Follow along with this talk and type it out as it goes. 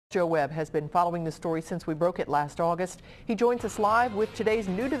Joe Webb has been following the story since we broke it last August. He joins us live with today's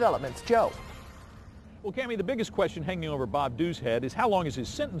new developments. Joe. Well, Cammie, the biggest question hanging over Bob Due's head is how long is his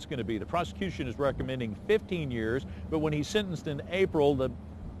sentence going to be? The prosecution is recommending 15 years, but when he's sentenced in April,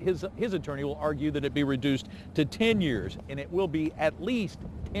 his attorney will argue that it be reduced to 10 years, and it will be at least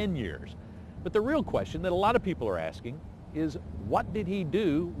 10 years. But the real question that a lot of people are asking is, what did he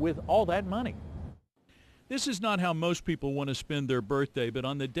do with all that money? This is not how most people want to spend their birthday, but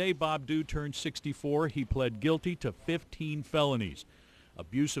on the day Bob Due turned 64, he pled guilty to 15 felonies.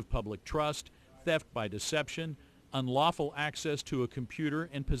 Abuse of public trust, theft by deception, unlawful access to a computer,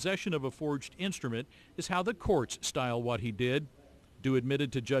 and possession of a forged instrument is how the courts style what he did. Due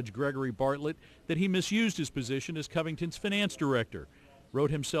admitted to Judge Gregory Bartlett that he misused his position as Covington's finance director,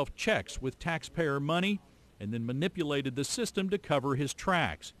 wrote himself checks with taxpayer money, and then manipulated the system to cover his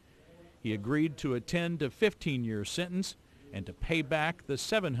tracks. He agreed to a 10 to 15-year sentence and to pay back the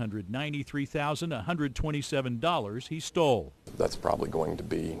 $793,127 he stole. That's probably going to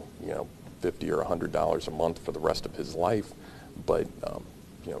be, $50 or $100 a month for the rest of his life, but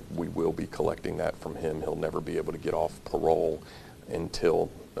we will be collecting that from him. He'll never be able to get off parole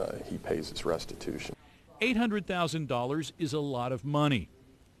until he pays his restitution. $800,000 is a lot of money.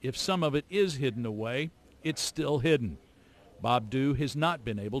 If some of it is hidden away, it's still hidden. Bob Due has not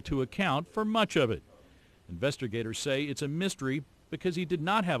been able to account for much of it. Investigators say it's a mystery because he did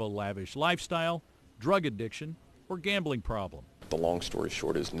not have a lavish lifestyle, drug addiction, or gambling problem. The long story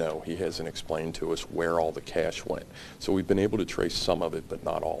short is no, he hasn't explained to us where all the cash went. So we've been able to trace some of it, but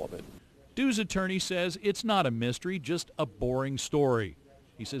not all of it. Due's attorney says it's not a mystery, just a boring story.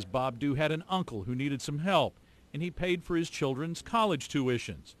 He says Bob Due had an uncle who needed some help, and he paid for his children's college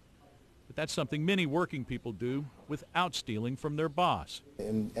tuitions. But that's something many working people do without stealing from their boss.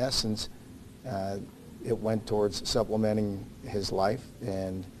 In essence, it went towards supplementing his life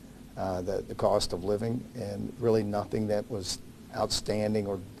and the cost of living, and really nothing that was outstanding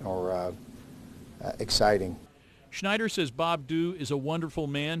or exciting. Schneider says Bob Due is a wonderful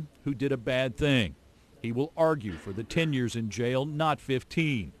man who did a bad thing. He will argue for the 10 years in jail, not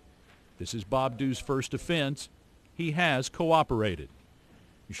 15. This is Bob Due's first offense. He has cooperated.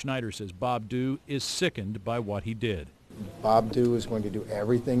 Schneider says Bob Due is sickened by what he did. Bob Due is going to do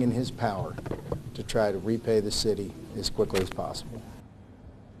everything in his power to try to repay the city as quickly as possible.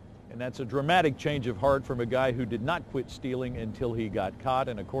 And that's a dramatic change of heart from a guy who did not quit stealing until he got caught,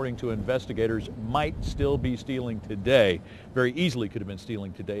 and according to investigators, might still be stealing today. Very easily could have been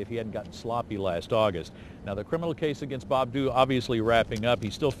stealing today if he hadn't gotten sloppy last August. Now, the criminal case against Bob Due obviously wrapping up. He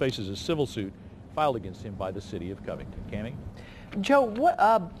still faces a civil suit filed against him by the city of Covington. Cammie? Joe,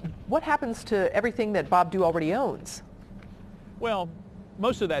 what happens to everything that Bob Due already owns? Well,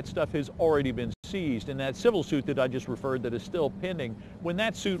 most of that stuff has already been seized, and that civil suit that I just referred that is still pending, when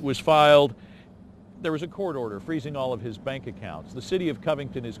that suit was filed, there was a court order freezing all of his bank accounts. The city of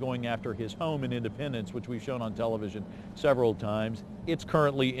Covington is going after his home in Independence, which we've shown on television several times. It's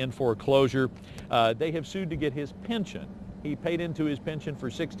currently in foreclosure. They have sued to get his pension. He paid into his pension for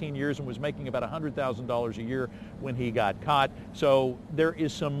 16 years and was making about $100,000 a year when he got caught. So there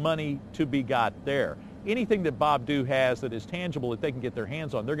is some money to be got there. Anything that Bob Due has that is tangible that they can get their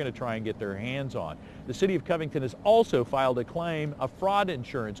hands on, they're going to try and get their hands on. The city of Covington has also filed a claim, a fraud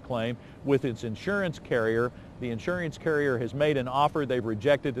insurance claim, with its insurance carrier. The insurance carrier has made an offer. They've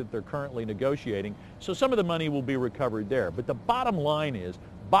rejected it. They're currently negotiating. So some of the money will be recovered there. But the bottom line is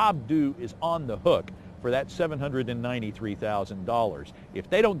Bob Due is on the hook for that $793,000. If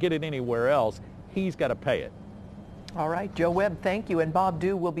they don't get it anywhere else, he's got to pay it. All right, Joe Webb, thank you. And Bob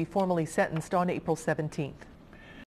Due will be formally sentenced on April 17th.